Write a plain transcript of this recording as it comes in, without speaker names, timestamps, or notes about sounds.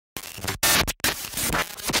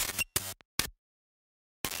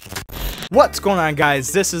What's going on,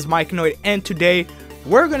 guys? This is Mikeinoid, and today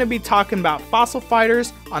we're going to be talking about fossil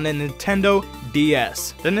fighters on the Nintendo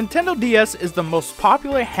DS. The Nintendo DS is the most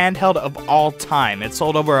popular handheld of all time. It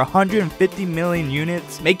sold over 150 million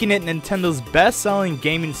units, making it Nintendo's best-selling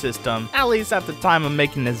gaming system, at least at the time of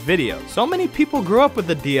making this video. So many people grew up with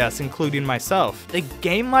the DS, including myself. The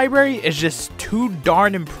game library is just too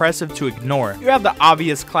darn impressive to ignore. You have the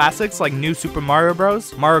obvious classics like New Super Mario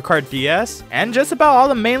Bros., Mario Kart DS, and just about all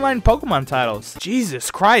the mainline Pokemon titles.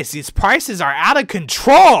 Jesus Christ, these prices are out of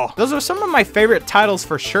control! Those are some of my favorite titles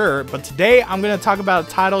for sure, but today I'm going to talk about a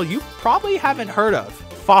title you probably haven't heard of.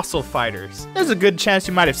 Fossil Fighters. There's a good chance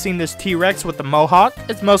you might have seen this T-Rex with the mohawk.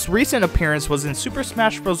 Its most recent appearance was in Super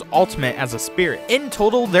Smash Bros. Ultimate as a spirit. In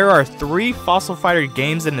total, there are 3 Fossil Fighter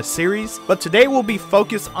games in the series, but today we'll be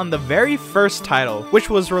focused on the very first title,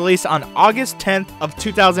 which was released on August 10th of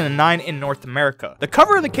 2009 in North America. The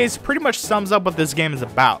cover of the case pretty much sums up what this game is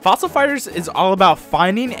about. Fossil Fighters is all about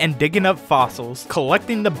finding and digging up fossils,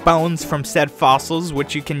 collecting the bones from said fossils,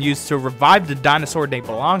 which you can use to revive the dinosaur they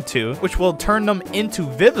belong to, which will turn them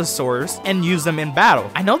into Vivosaurs and use them in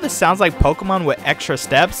battle. I know this sounds like Pokemon with extra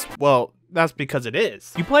steps. Well, that's because it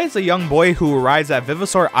is. You play as a young boy who arrives at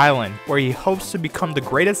Vivosaur Island, where he hopes to become the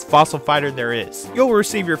greatest fossil fighter there is. You'll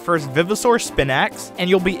receive your first Vivosaur Spinax, and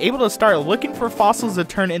you'll be able to start looking for fossils to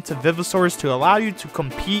turn into Vivosaurs to allow you to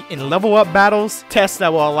compete in level up battles, tests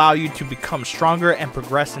that will allow you to become stronger and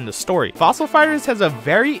progress in the story. Fossil Fighters has a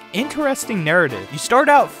very interesting narrative. You start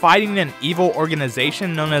out fighting an evil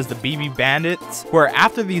organization known as the BB Bandits, who are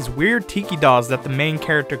after these weird tiki dolls that the main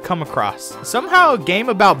character come across. Somehow a game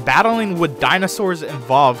about battling with dinosaurs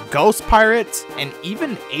involve ghost pirates and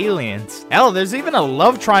even aliens. Hell, there's even a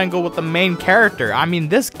love triangle with the main character. I mean,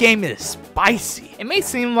 this game is spicy. It may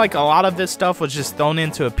seem like a lot of this stuff was just thrown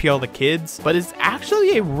in to appeal to kids, but it's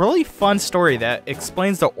actually a really fun story that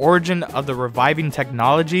explains the origin of the reviving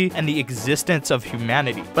technology and the existence of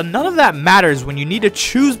humanity. But none of that matters when you need to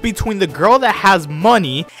choose between the girl that has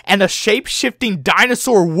money and a shape-shifting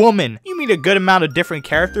dinosaur woman. You meet a good amount of different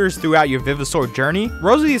characters throughout your Vivosaur journey.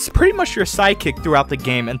 Rosie is pretty much your sidekick throughout the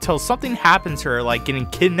game until something happens to her, like getting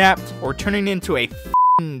kidnapped or turning into a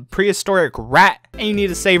prehistoric rat, and you need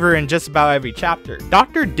to save her in just about every chapter.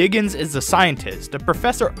 Dr. Diggins is the scientist, the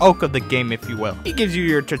Professor Oak of the game, if you will. He gives you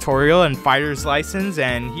your tutorial and fighter's license,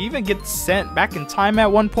 and he even gets sent back in time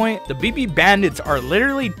at one point. The BB Bandits are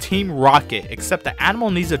literally Team Rocket, except the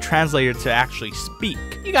animal needs a translator to actually speak.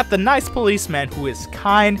 You got the nice policeman who is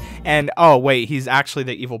kind, and oh wait, he's actually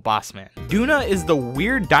the evil boss man. Duna is the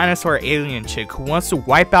weird dinosaur alien chick who wants to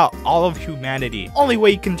wipe out all of humanity. Only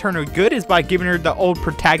way you can turn her good is by giving her the old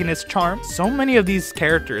protagonist charm. So many of these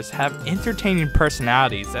characters have entertaining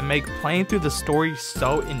personalities that make playing through the story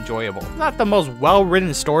so enjoyable. It's not the most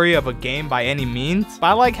well-written story of a game by any means, but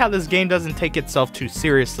I like how this game doesn't take itself too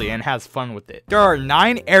seriously and has fun with it. There are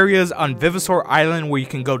 9 areas on Vivosaur Island where you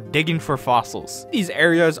can go digging for fossils. These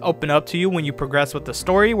areas open up to you when you progress with the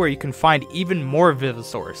story, where you can find even more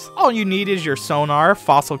Vivosaurs. All you need is your sonar,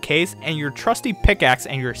 fossil case, and your trusty pickaxe,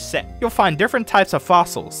 and you're set. You'll find different types of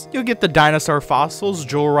fossils. You'll get the dinosaur fossils,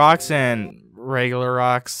 jewel rocks, and regular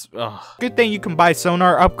rocks. Ugh. Good thing you can buy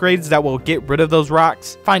sonar upgrades that will get rid of those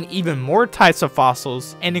rocks, find even more types of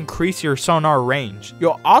fossils, and increase your sonar range.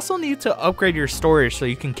 You'll also need to upgrade your storage so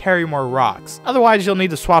you can carry more rocks. Otherwise, you'll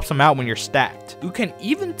need to swap some out when you're stacked. You can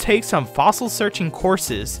even take some fossil searching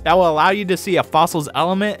courses that will allow you to see a fossil's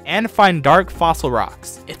element and find dark fossil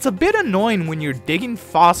rocks. It's a bit annoying when you're digging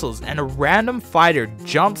fossils and a random fighter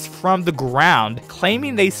jumps from the ground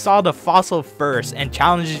claiming they saw the fossil first and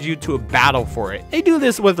challenges you to a battle for it. They do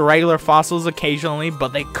this with regular fossils occasionally,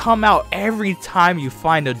 but they come out every time you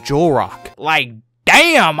find a jewel rock. Like,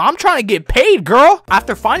 damn, I'm trying to get paid, girl!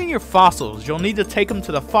 After finding your fossils, you'll need to take them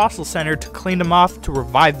to the fossil center to clean them off to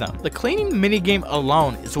revive them. The cleaning minigame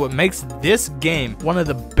alone is what makes this game one of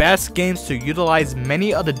the best games to utilize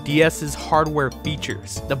many of the DS's hardware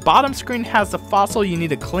features. The bottom screen has the fossil you need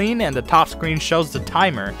to clean, and the top screen shows the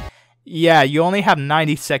timer. Yeah, you only have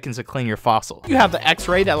 90 seconds to clean your fossil. You have the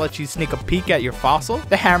X-ray that lets you sneak a peek at your fossil,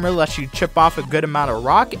 the hammer lets you chip off a good amount of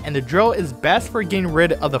rock, and the drill is best for getting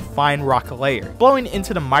rid of the fine rock layer. Blowing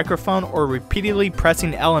into the microphone or repeatedly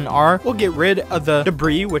pressing L and R will get rid of the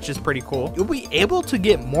debris, which is pretty cool. You'll be able to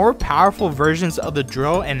get more powerful versions of the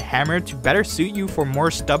drill and hammer to better suit you for more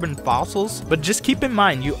stubborn fossils, but just keep in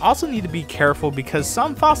mind you also need to be careful because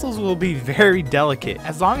some fossils will be very delicate.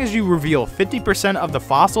 As long as you reveal 50% of the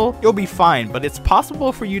fossil, you'll be be fine, but it's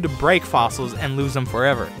possible for you to break fossils and lose them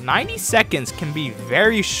forever. 90 seconds can be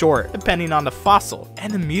very short depending on the fossil,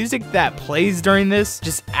 and the music that plays during this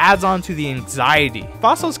just adds on to the anxiety.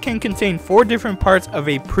 Fossils can contain 4 different parts of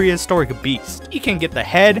a prehistoric beast. You can get the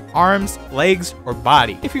head, arms, legs, or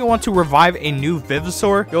body. If you want to revive a new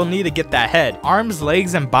Vivosaur, you'll need to get that head. Arms,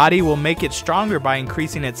 legs, and body will make it stronger by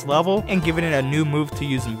increasing its level and giving it a new move to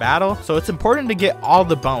use in battle, so it's important to get all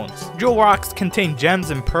the bones. Jewel rocks contain gems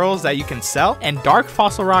and pearls that you can sell, and dark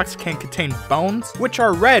fossil rocks can contain bones, which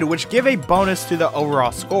are red, which give a bonus to the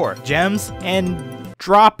overall score. Gems and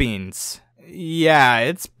droppings. Yeah,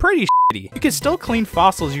 it's pretty shitty. You can still clean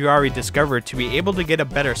fossils you already discovered to be able to get a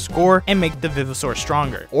better score and make the Vivosaur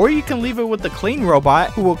stronger. Or you can leave it with the clean robot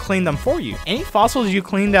who will clean them for you. Any fossils you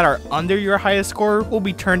clean that are under your highest score will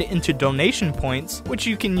be turned into donation points, which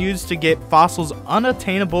you can use to get fossils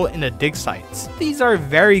unattainable in the dig sites. These are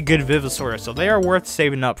very good Vivosaurs, so they are worth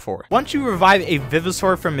saving up for. Once you revive a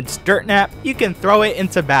Vivosaur from its dirt nap, you can throw it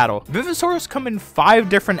into battle. Vivosaurs come in 5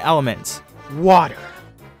 different elements: water,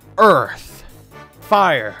 earth,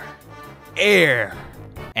 fire, air,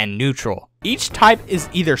 and neutral. Each type is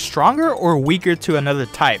either stronger or weaker to another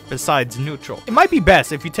type besides neutral. It might be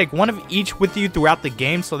best if you take one of each with you throughout the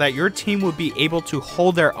game so that your team will be able to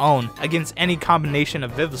hold their own against any combination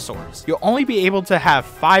of Vivosaurs. You'll only be able to have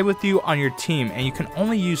 5 with you on your team, and you can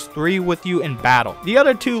only use 3 with you in battle. The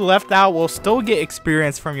other 2 left out will still get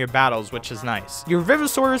experience from your battles, which is nice. Your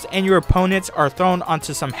Vivosaurs and your opponents are thrown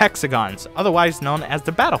onto some hexagons, otherwise known as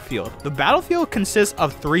the battlefield. The battlefield consists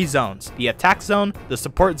of 3 zones: the attack zone, the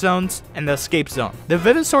support zones, and the escape zone. The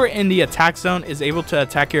Vivosaur in the attack zone is able to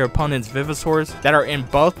attack your opponent's Vivosaurs that are in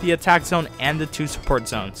both the attack zone and the 2 support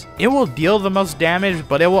zones. It will deal the most damage,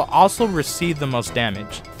 but it will also receive the most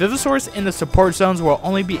damage. Vivosaurs in the support zones will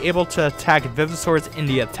only be able to attack Vivosaurs in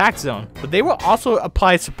the attack zone, but they will also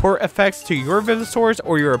apply support effects to your Vivosaurs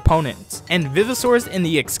or your opponents. And Vivosaurs in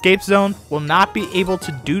the escape zone will not be able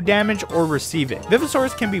to do damage or receive it.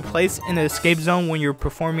 Vivosaurs can be placed in the escape zone when you're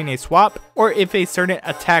performing a swap, or if a certain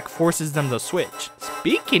attack forces them to switch.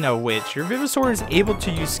 Speaking of which, your Vivosaur is able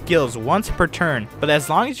to use skills once per turn, but as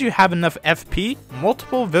long as you have enough FP,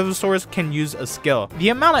 multiple Vivosaurs can use a skill. The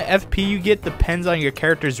amount of FP you get depends on your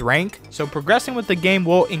character's rank, so progressing with the game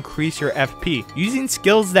will increase your FP. Using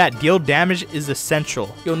skills that deal damage is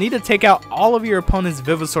essential. You'll need to take out all of your opponent's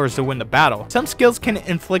Vivosaurs to win the battle. Some skills can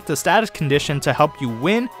inflict a status condition to help you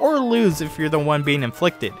win or lose if you're the one being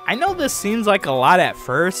inflicted. I know this seems like a lot at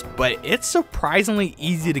first, but it's surprisingly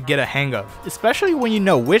easy to get a hang of, especially when you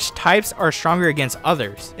know which types are stronger against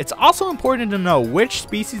others. It's also important to know which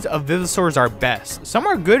species of Vivosaurs are best. Some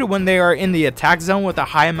are good when they are in the attack zone with a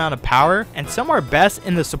high amount of power, and some are best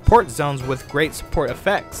in the support zones with great support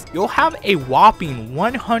effects. You'll have a whopping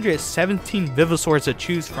 117 Vivosaurs to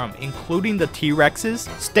choose from, including the T-Rexes,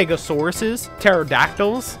 Stegosauruses,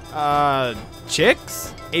 Pterodactyls,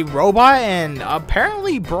 chicks, a robot, and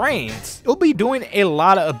apparently brains. You'll be doing a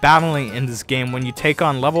lot of battling in this game when you take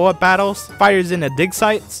on level up battles, fighters in the dig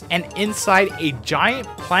sites, and inside a giant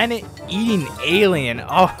planet eating alien.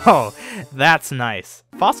 Oh, that's nice.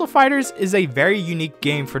 Fossil Fighters is a very unique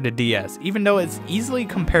game for the DS, even though it's easily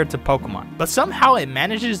compared to Pokemon. But somehow it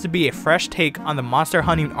manages to be a fresh take on the monster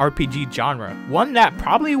hunting RPG genre, one that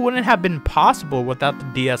probably wouldn't have been possible without the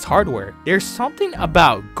DS hardware. There's something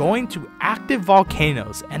about going to active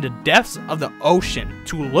volcanoes and the depths of the ocean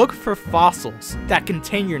to look for fossils that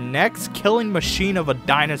contain your next killing machine of a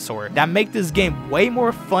dinosaur that make this game way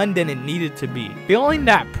more fun than it needed to be. Feeling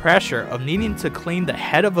that pressure of needing to clean the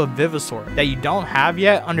head of a Vivosaur that you don't have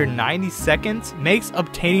yet under 90 seconds makes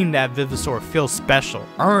obtaining that Vivosaur feel special,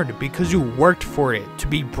 earned because you worked for it to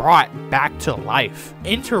be brought back to life.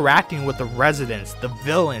 Interacting with the residents, the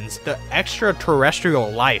villains, the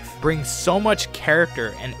extraterrestrial life brings so much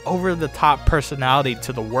character and over-the-top personality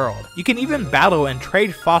to the world. You can even battle and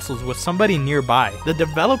trade fossils with somebody nearby. The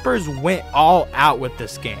developers went all out with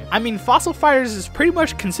this game. I mean, Fossil Fighters is pretty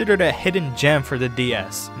much considered a hidden gem for the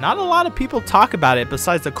DS. Not a lot of people talk about it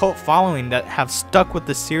besides the cult following that have stuck with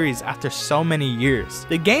the series after so many years.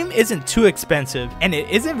 The game isn't too expensive and it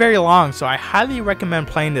isn't very long, so I highly recommend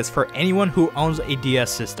playing this for anyone who owns a DS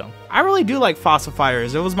system. I really do like Fossil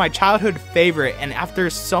Fighters. It was my childhood favorite, and after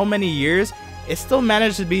so many years, it still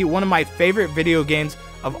managed to be one of my favorite video games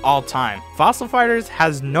of all time. Fossil Fighters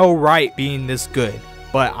has no right being this good,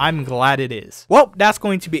 but I'm glad it is. Well, that's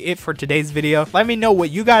going to be it for today's video. Let me know what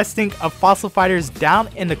you guys think of Fossil Fighters down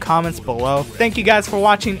in the comments below. Thank you guys for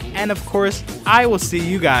watching, and of course, I will see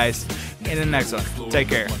you guys in the next one. Take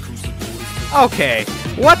care. Okay,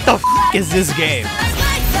 what the f is this game?